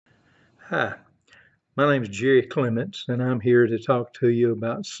Hi, my name is Jerry Clements, and I'm here to talk to you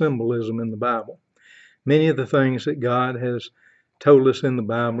about symbolism in the Bible. Many of the things that God has told us in the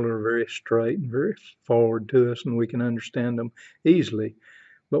Bible are very straight and very forward to us, and we can understand them easily.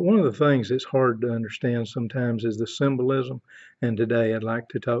 But one of the things that's hard to understand sometimes is the symbolism, and today I'd like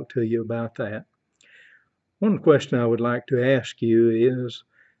to talk to you about that. One question I would like to ask you is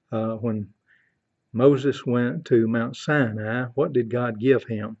when Moses went to Mount Sinai, what did God give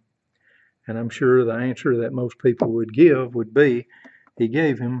him? And I'm sure the answer that most people would give would be he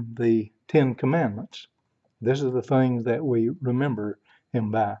gave him the 10 Commandments. This is the things that we remember him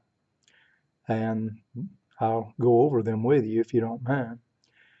by. And I'll go over them with you if you don't mind.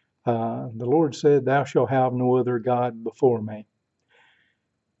 The Lord said, "Thou shalt have no other God before me.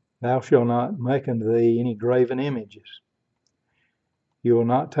 Thou shalt not make unto thee any graven images. You will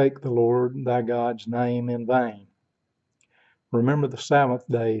not take the Lord thy God's name in vain. Remember the Sabbath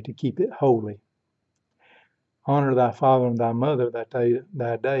day to keep it holy. Honor thy father and thy mother, that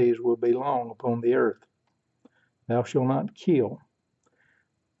thy days will be long upon the earth. Thou shalt not kill.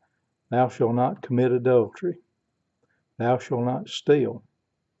 Thou shalt not commit adultery. Thou shalt not steal.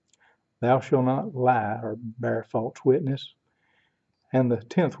 Thou shalt not lie or bear false witness." And the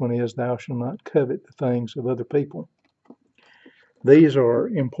 10th one is, "Thou shalt not covet the things of other people." These are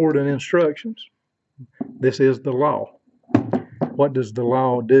important instructions. This is the law. What does the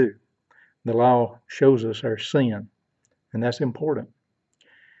law do? The law shows us our sin, and that's important.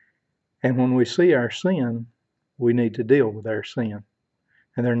 And when we see our sin, we need to deal with our sin.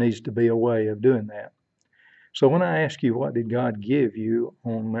 And there needs to be a way of doing that. So when I ask you, what did God give you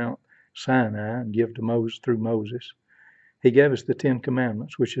on Mount Sinai and give to Moses through Moses? He gave us the 10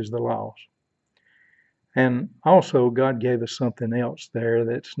 Commandments, which is the laws. And also God gave us something else there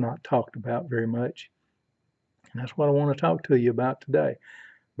that's not talked about very much. And that's what I want to talk to you about today,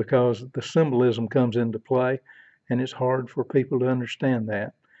 because the symbolism comes into play and it's hard for people to understand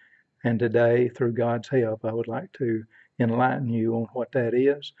that. And today, through God's help, I would like to enlighten you on what that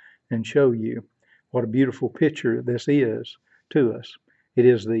is and show you what a beautiful picture this is to us. It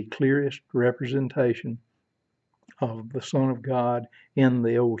is the clearest representation of the Son of God in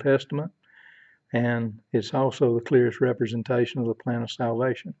the Old Testament, and it's also the clearest representation of the plan of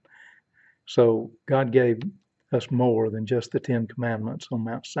salvation. So God gave us more than just the 10 Commandments on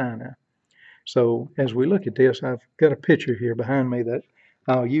Mount Sinai. So as we look at this, I've got a picture here behind me that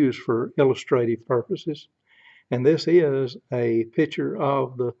I'll use for illustrative purposes. And this is a picture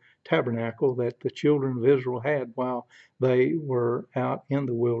of the tabernacle that the children of Israel had while they were out in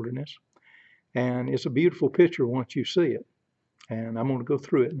the wilderness. And it's a beautiful picture once you see it. And I'm going to go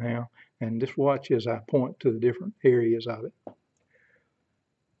through it now and just watch as I point to the different areas of it.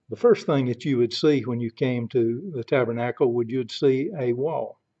 The first thing that you would see when you came to the tabernacle you'd see a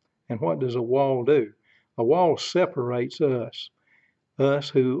wall. And what does a wall do? A wall separates us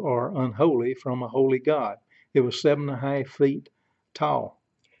who are unholy from a holy God. It was 7.5 feet tall.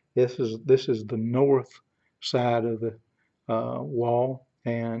 This is the north side of the wall,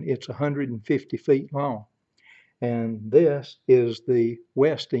 and it's 150 feet long. And this is the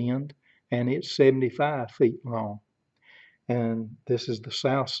west end, and it's 75 feet long. And this is the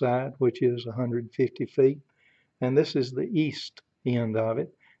south side, which is 150 feet. And this is the east end of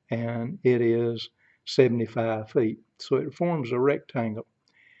it, and it is 75 feet. So it forms a rectangle.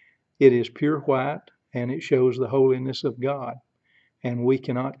 It is pure white, and it shows the holiness of God. And we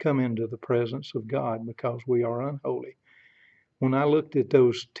cannot come into the presence of God because we are unholy. When I looked at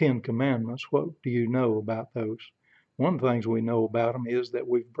those 10 commandments, what do you know about those? One of the things we know about them is that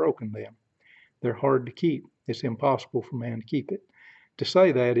we've broken them. They're hard to keep. It's impossible for man to keep it. To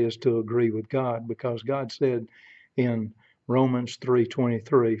say that is to agree with God, because God said in Romans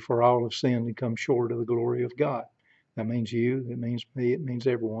 3:23, "For all have sinned and come short of the glory of God." That means you, it means me, it means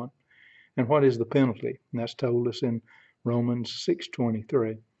everyone. And what is the penalty? And that's told us in Romans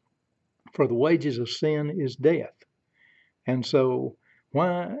 6:23. "For the wages of sin is death." And so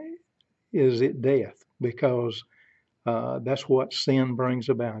why is it death? Because that's what sin brings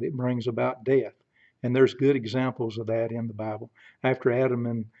about. It brings about death. And there's good examples of that in the Bible. After Adam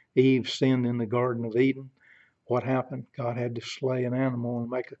and Eve sinned in the Garden of Eden, what happened? God had to slay an animal and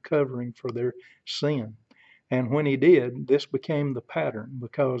make a covering for their sin. And when he did, this became the pattern,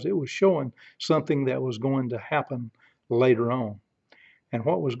 because it was showing something that was going to happen later on. And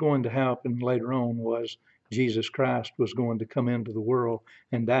what was going to happen later on was Jesus Christ was going to come into the world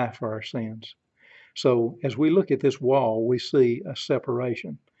and die for our sins. So as we look at this wall, we see a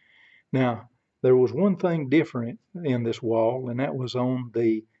separation. Now, there was one thing different in this wall, and that was on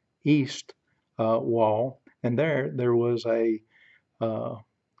the east wall. And there was a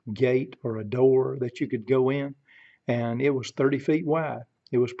gate or a door that you could go in, and it was 30 feet wide.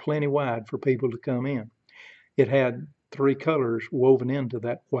 It was plenty wide for people to come in. It had 3 colors woven into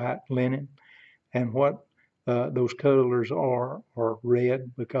that white linen, and what those colors are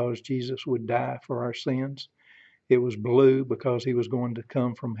red because Jesus would die for our sins. It was blue because he was going to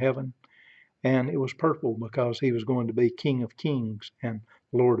come from heaven. And it was purple because he was going to be King of Kings and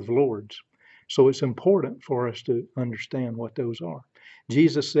Lord of Lords. So it's important for us to understand what those are.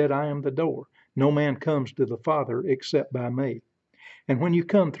 Jesus said, I am the door. No man comes to the Father except by me. And when you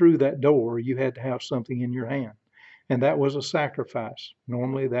come through that door, you had to have something in your hand. And that was a sacrifice.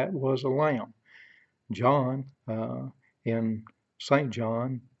 Normally that was a lamb. John, in St.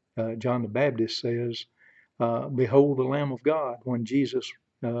 John, John the Baptist says, behold the Lamb of God when Jesus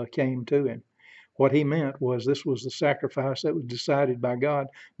came to him. What he meant was this was the sacrifice that was decided by God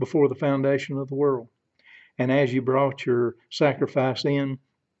before the foundation of the world. And as you brought your sacrifice in,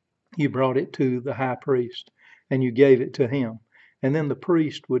 you brought it to the high priest and you gave it to him. And then the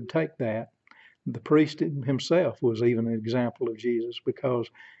priest would take that. The priest himself was even an example of Jesus because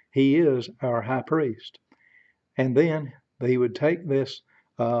he is our high priest. And then he would take this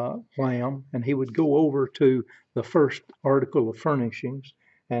lamb and he would go over to the first article of furnishings.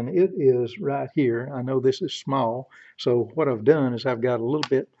 And it is right here. I know this is small. So what I've done is I've got a little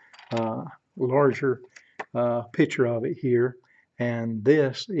bit larger picture of it here. And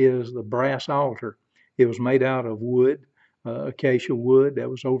this is the brass altar. It was made out of wood, acacia wood that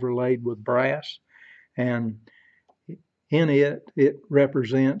was overlaid with brass. And in it, it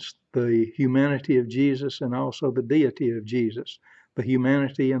represents the humanity of Jesus and also the deity of Jesus. The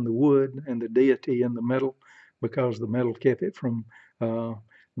humanity in the wood and the deity in the metal, because the metal kept it from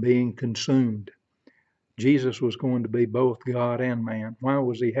being consumed. Jesus was going to be both God and man. Why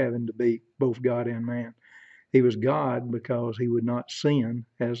was he having to be both God and man? He was God because he would not sin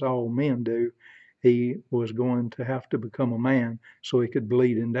as all men do. He was going to have to become a man so he could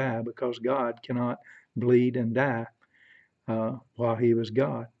bleed and die, because God cannot bleed and die while he was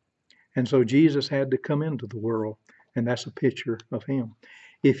God. And so Jesus had to come into the world, and that's a picture of him.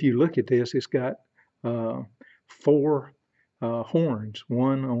 If you look at this, it's got 4 horns,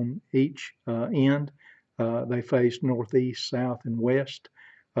 one on each end. They faced northeast, south, and west.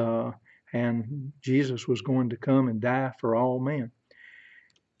 And Jesus was going to come and die for all men.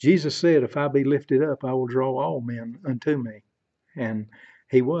 Jesus said, if I be lifted up, I will draw all men unto me. And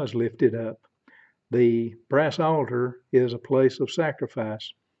he was lifted up. The brass altar is a place of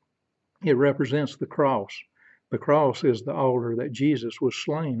sacrifice. It represents the cross. The cross is the altar that Jesus was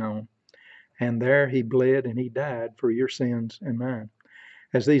slain on. And there he bled and he died for your sins and mine.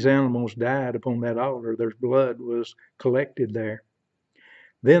 As these animals died upon that altar, their blood was collected there.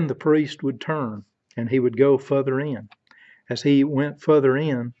 Then the priest would turn and he would go further in. As he went further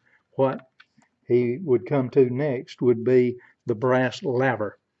in, what he would come to next would be the brass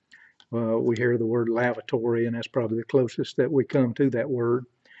laver. We hear the word lavatory, and that's probably the closest that we come to that word.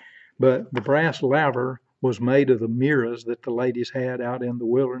 But the brass laver was made of the mirrors that the ladies had out in the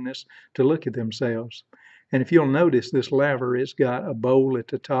wilderness to look at themselves. And if you'll notice, this laver, it's got a bowl at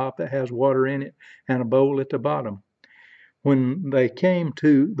the top that has water in it and a bowl at the bottom. When they came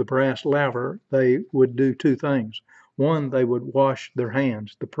to the brass laver, they would do 2 things. One, they would wash their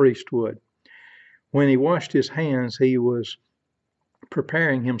hands, the priest would. When he washed his hands, he was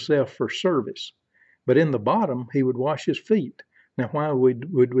preparing himself for service. But in the bottom, he would wash his feet. Now, why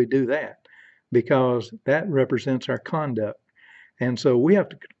would we do that? Because that represents our conduct. And so we have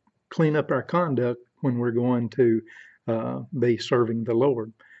to clean up our conduct when we're going to be serving the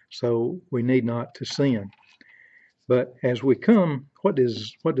Lord. So we need not to sin. But as we come, what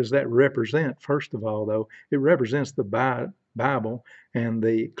does that represent? First of all, though, it represents the Bible and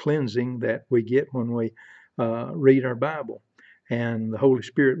the cleansing that we get when we read our Bible. And the Holy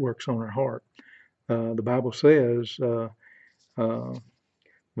Spirit works on our heart. The Bible says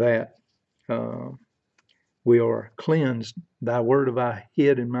that we are cleansed. Thy word have I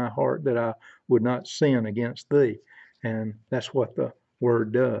hid in my heart that I would not sin against thee. And that's what the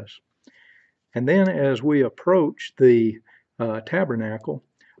word does. And then as we approach the tabernacle,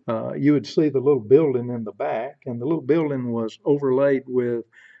 you would see the little building in the back, and the little building was overlaid with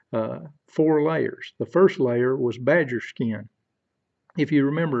 4 layers. The first layer was badger skin. If you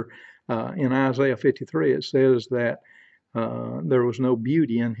remember in Isaiah 53, it says that there was no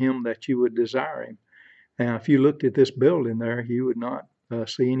beauty in him that you would desire him. Now, if you looked at this building there, you would not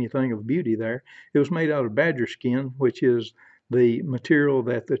see anything of beauty there. It was made out of badger skin, which is the material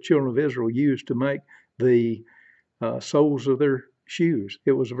that the children of Israel used to make the soles of their shoes.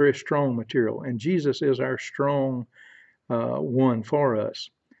 It was a very strong material, and Jesus is our strong one for us.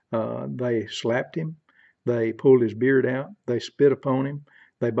 They slapped him. They pulled his beard out. They spit upon him.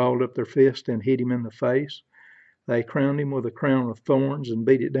 They balled up their fist and hit him in the face. They crowned him with a crown of thorns and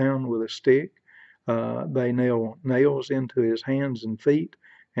beat it down with a stick. They nailed nails into his hands and feet,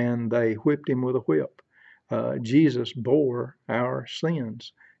 and they whipped him with a whip. Jesus bore our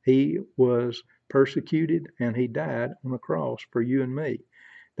sins. He was persecuted and he died on the cross for you and me.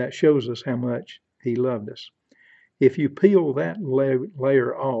 That shows us how much he loved us. If you peel that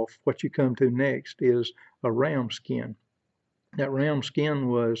layer off, what you come to next is a ram skin. That ram skin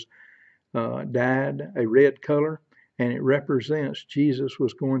was dyed a red color, and it represents Jesus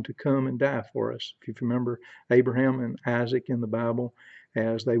was going to come and die for us. If you remember Abraham and Isaac in the Bible,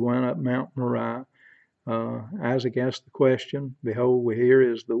 as they went up Mount Moriah, Isaac asked the question, behold, here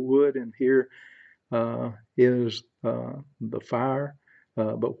is the wood, and here is the fire,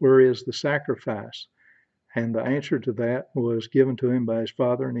 but where is the sacrifice? And the answer to that was given to him by his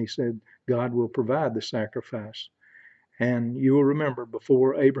father, and he said, God will provide the sacrifice. And you will remember,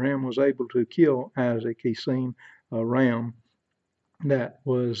 before Abraham was able to kill Isaac, he seen a ram that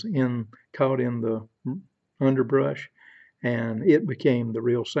was caught in the underbrush, and it became the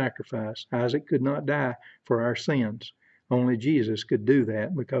real sacrifice. Isaac could not die for our sins. Only Jesus could do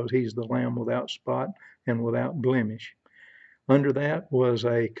that because he's the lamb without spot and without blemish. Under that was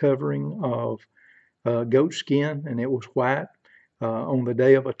a covering of goat skin, and it was white. On the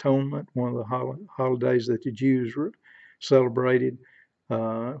Day of Atonement, one of the holidays that the Jews celebrated,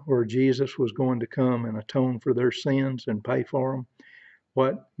 where Jesus was going to come and atone for their sins and pay for them,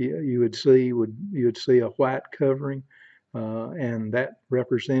 what you would see a white covering, and that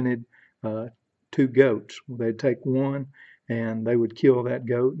represented 2 goats. They'd take one and they would kill that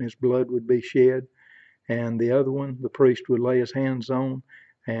goat, and his blood would be shed, and the other one the priest would lay his hands on,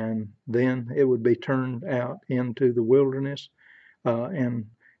 and then it would be turned out into the wilderness, and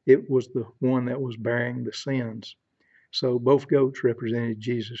it was the one that was bearing the sins. So both goats represented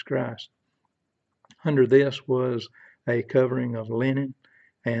Jesus Christ. Under this was a covering of linen,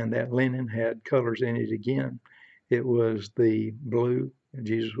 and that linen had colors in it again. It was the blue,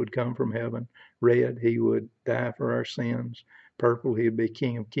 Jesus would come from heaven. Red, he would die for our sins. Purple, he would be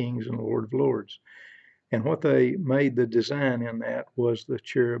King of Kings and Lord of Lords. And what they made the design in that was the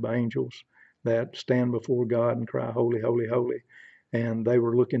cherub angels that stand before God and cry, holy, holy, holy. And they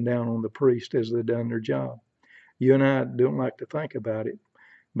were looking down on the priest as they'd done their job. You and I don't like to think about it,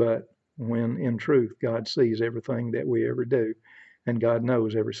 but when in truth, God sees everything that we ever do, and God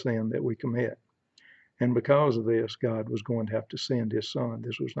knows every sin that we commit. And because of this, God was going to have to send his son.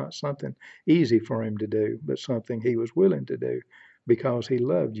 This was not something easy for him to do, but something he was willing to do because he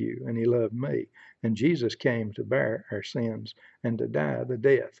loved you and he loved me. And Jesus came to bear our sins and to die the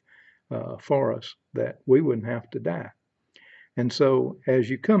death for us that we wouldn't have to die. And so as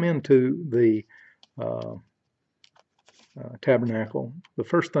you come into the tabernacle, the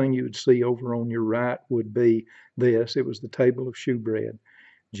first thing you would see over on your right would be this. It was the table of shewbread.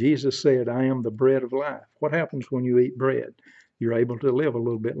 Jesus said, I am the bread of life. What happens when you eat bread? You're able to live a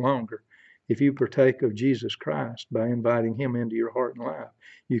little bit longer. If you partake of Jesus Christ by inviting him into your heart and life,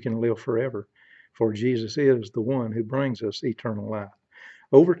 you can live forever. For Jesus is the one who brings us eternal life.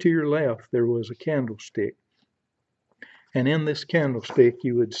 Over to your left, there was a candlestick. And in this candlestick,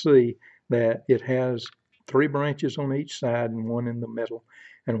 you would see that it has 3 branches on each side and 1 in the middle.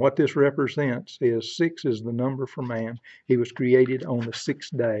 And what this represents is 6 is the number for man. He was created on the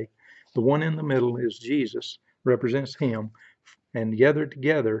 6th day. The one in the middle is Jesus, represents him. And gathered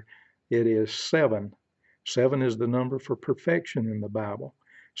together, it is 7. 7 is the number for perfection in the Bible.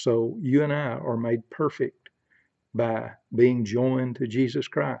 So you and I are made perfect by being joined to Jesus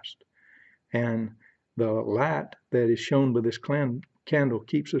Christ. And the light that is shown by this candle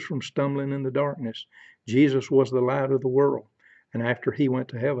keeps us from stumbling in the darkness. Jesus was the light of the world. And after he went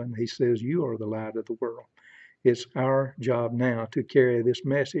to heaven, he says, you are the light of the world. It's our job now to carry this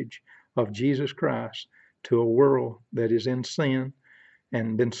message of Jesus Christ to a world that is in sin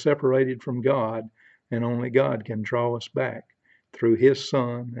and been separated from God, and only God can draw us back through his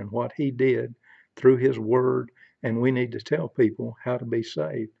Son and what he did, through his word. And we need to tell people how to be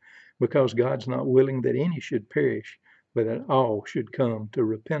saved, because God's not willing that any should perish, but that all should come to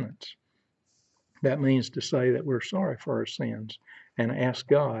repentance. That means to say that we're sorry for our sins and ask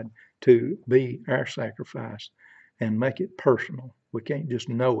God to be our sacrifice and make it personal. We can't just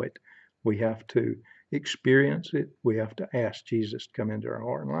know it. We have to experience it. We have to ask Jesus to come into our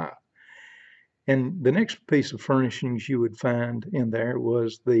heart and life. And the next piece of furnishings you would find in there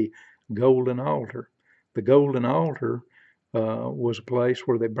was the golden altar. The golden altar was a place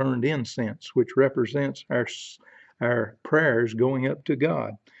where they burned incense, which represents our prayers going up to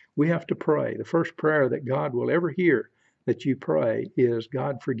God. We have to pray. The first prayer that God will ever hear that you pray is,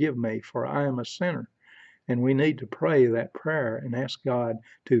 God, forgive me, for I am a sinner. And we need to pray that prayer and ask God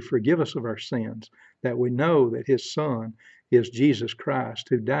to forgive us of our sins, that we know that his Son is Jesus Christ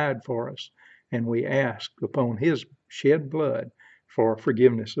who died for us. And we ask upon his shed blood for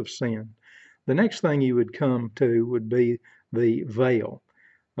forgiveness of sin. The next thing you would come to would be the veil.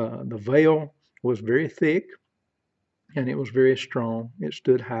 The veil was very thick and it was very strong. It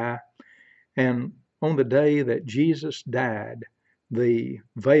stood high. And on the day that Jesus died, the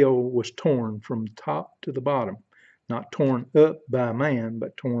veil was torn from top to the bottom, not torn up by man,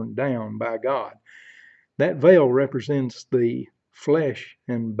 but torn down by God. That veil represents the flesh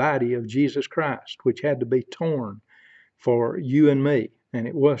and body of Jesus Christ, which had to be torn for you and me. And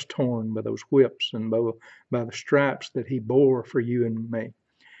it was torn by those whips and by the stripes that he bore for you and me.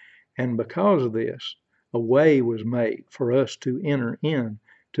 And because of this, a way was made for us to enter in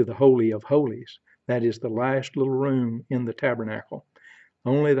to the Holy of Holies. That is the last little room in the tabernacle.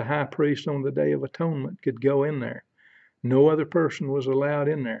 Only the high priest on the Day of Atonement could go in there. No other person was allowed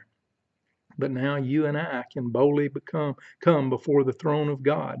in there. But now you and I can boldly come before the throne of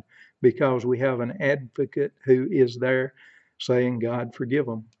God because we have an advocate who is there saying, God, forgive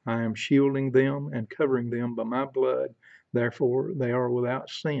them. I am shielding them and covering them by my blood. Therefore, they are without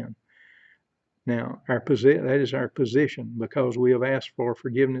sin. Now, that is our position because we have asked for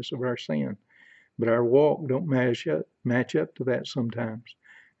forgiveness of our sin. But our walk don't match up to that sometimes.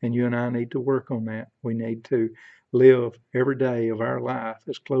 And you and I need to work on that. We need to live every day of our life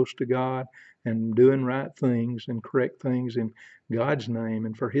as close to God and doing right things and correct things in God's name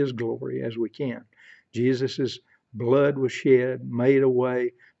and for his glory as we can. Jesus' blood was shed, made a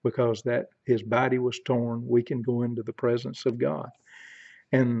way because that his body was torn. We can go into the presence of God.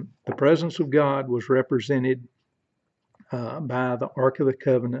 And the presence of God was represented by the Ark of the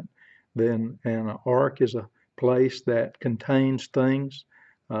Covenant. Then, and an ark is a place that contains things.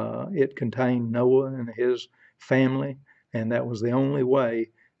 It contained Noah and his family, and that was the only way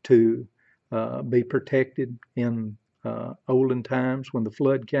to be protected in olden times when the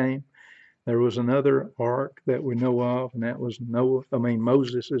flood came. There was another ark that we know of, and that was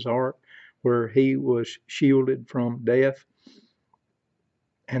Moses' ark, where he was shielded from death.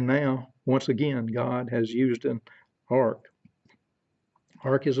 And now, once again, God has used an ark.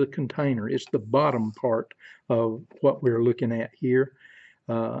 Ark is a container. It's the bottom part of what we're looking at here,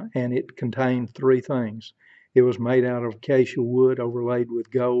 and it contained three things. It was made out of acacia wood overlaid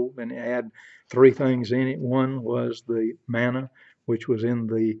with gold, and it had three things in it. One was the manna, which was in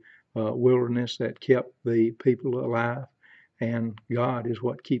the wilderness that kept the people alive, and God is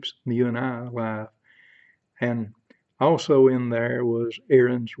what keeps you and I alive. And also in there was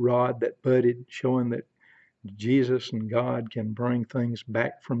Aaron's rod that budded, showing that Jesus and God can bring things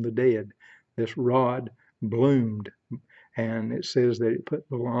back from the dead. This rod bloomed, and it says that it put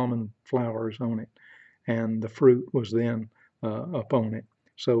the almond flowers on it, and the fruit was then upon it.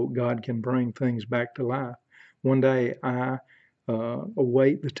 So God can bring things back to life. One day I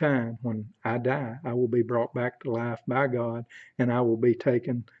await the time when I die. I will be brought back to life by God, and I will be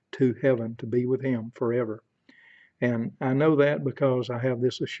taken to heaven to be with him forever. And I know that because I have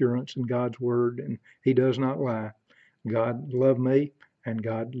this assurance in God's word, and he does not lie. God loved me, and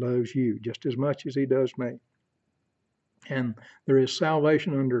God loves you just as much as he does me. And there is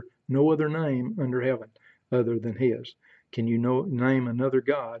salvation under no other name under heaven other than his. Can you name another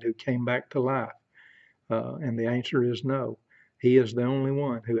God who came back to life? And the answer is no. He is the only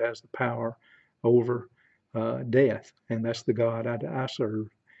one who has the power over death, and that's the God I serve,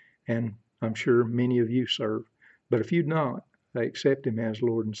 and I'm sure many of you serve. But if you not accept him as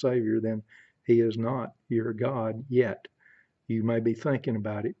Lord and Savior, then he is not your God yet. You may be thinking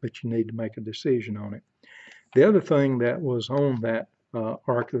about it, but you need to make a decision on it. The other thing that was on that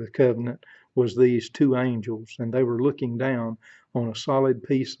Ark of the Covenant was these two angels, and they were looking down on a solid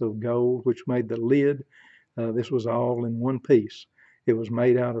piece of gold, which made the lid. This was all in one piece. It was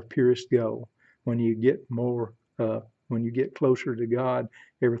made out of purest gold. When you get closer to God,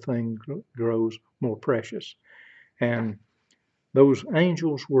 everything grows more precious. And those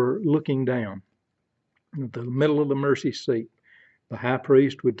angels were looking down at the middle of the mercy seat. The high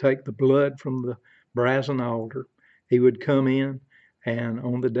priest would take the blood from the brazen altar. He would come in, and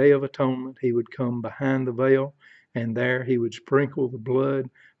on the Day of Atonement, he would come behind the veil, and there he would sprinkle the blood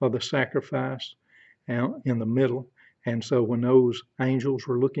of the sacrifice out in the middle. And so when those angels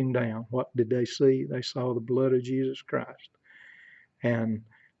were looking down, what did they see? They saw the blood of Jesus Christ. And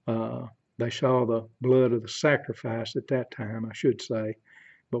they saw the blood of the sacrifice at that time, I should say.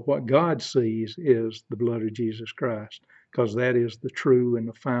 But what God sees is the blood of Jesus Christ. because that is the true and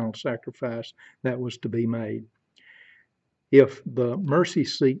the final sacrifice that was to be made. If the mercy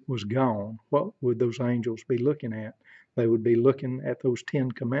seat was gone, what would those angels be looking at? They would be looking at those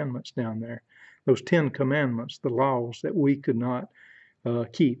 10 commandments down there. Those 10 commandments, the laws that we could not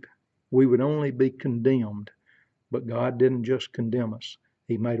keep. We would only be condemned. But God didn't just condemn us.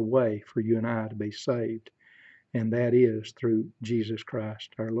 He made a way for you and I to be saved. And that is through Jesus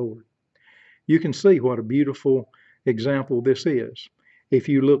Christ our Lord. You can see what a beautiful example this is. If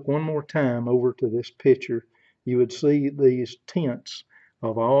you look one more time over to this picture, you would see these tents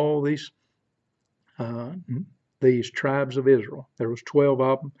of all these tribes of Israel. There was 12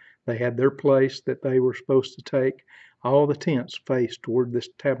 of them. They had their place that they were supposed to take. All the tents faced toward this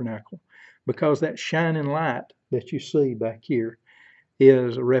tabernacle, because that shining light that you see back here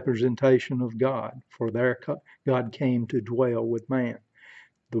is a representation of God, for there God came to dwell with man.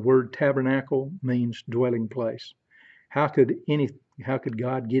 The word tabernacle means dwelling place. How could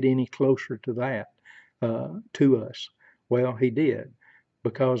God get any closer to that, to us? Well, he did,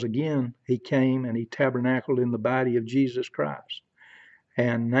 because again, he came and he tabernacled in the body of Jesus Christ.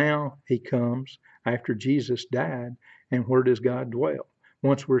 And now he comes after Jesus died, and where does God dwell?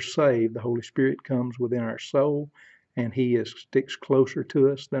 Once we're saved, the Holy Spirit comes within our soul, and he sticks closer to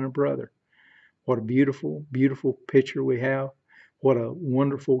us than a brother. What a beautiful, beautiful picture we have. What a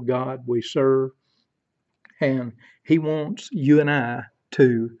wonderful God we serve. And he wants you and I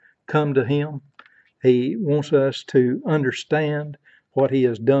to come to him. He wants us to understand what he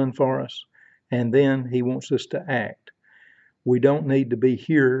has done for us, and then he wants us to act. We don't need to be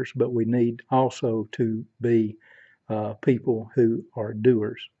hearers, but we need also to be people who are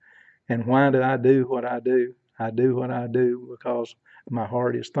doers. And why do I do what I do? I do what I do because my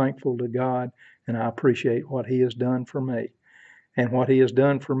heart is thankful to God, and I appreciate what he has done for me. And what he has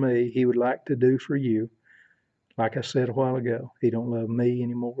done for me, he would like to do for you. Like I said a while ago, he don't love me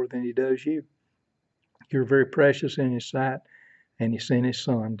any more than he does you. You're very precious in his sight, and he sent his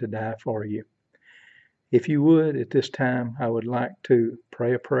son to die for you. If you would, at this time, I would like to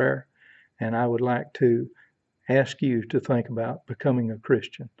pray a prayer, and I would like to ask you to think about becoming a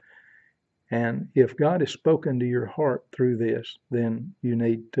Christian. And if God has spoken to your heart through this, then you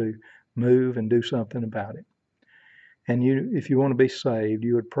need to move and do something about it. And if you want to be saved,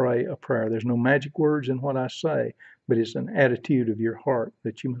 you would pray a prayer. There's no magic words in what I say, but it's an attitude of your heart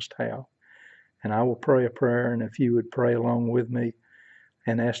that you must have. And I will pray a prayer, and if you would pray along with me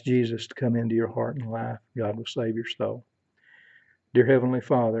and ask Jesus to come into your heart and life, God will save your soul. Dear Heavenly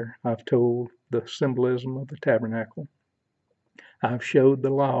Father, I've told the symbolism of the tabernacle. I've showed the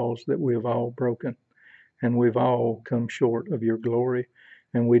laws that we have all broken, and we've all come short of your glory,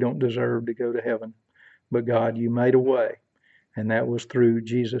 and we don't deserve to go to heaven. But God, you made a way, and that was through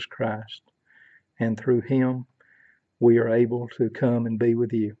Jesus Christ. And through him, we are able to come and be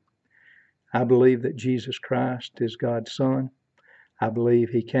with you. I believe that Jesus Christ is God's Son. I believe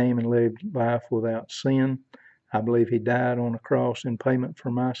he came and lived life without sin. I believe he died on a cross in payment for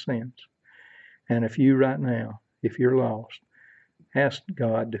my sins. And if you right now, if you're lost, ask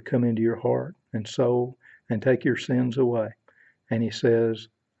God to come into your heart and soul and take your sins away. And he says,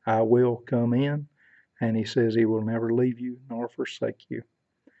 I will come in. And he says he will never leave you nor forsake you.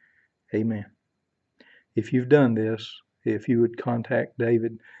 Amen. If you've done this, if you would contact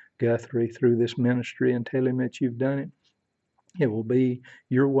David Guthrie through this ministry and tell him that you've done it, it will be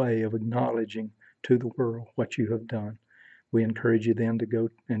your way of acknowledging to the world what you have done. We encourage you then to go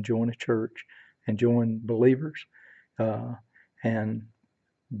and join a church and join believers and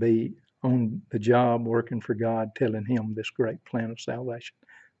be on the job working for God, telling him this great plan of salvation.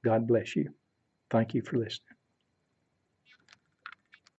 God bless you. Thank you for listening.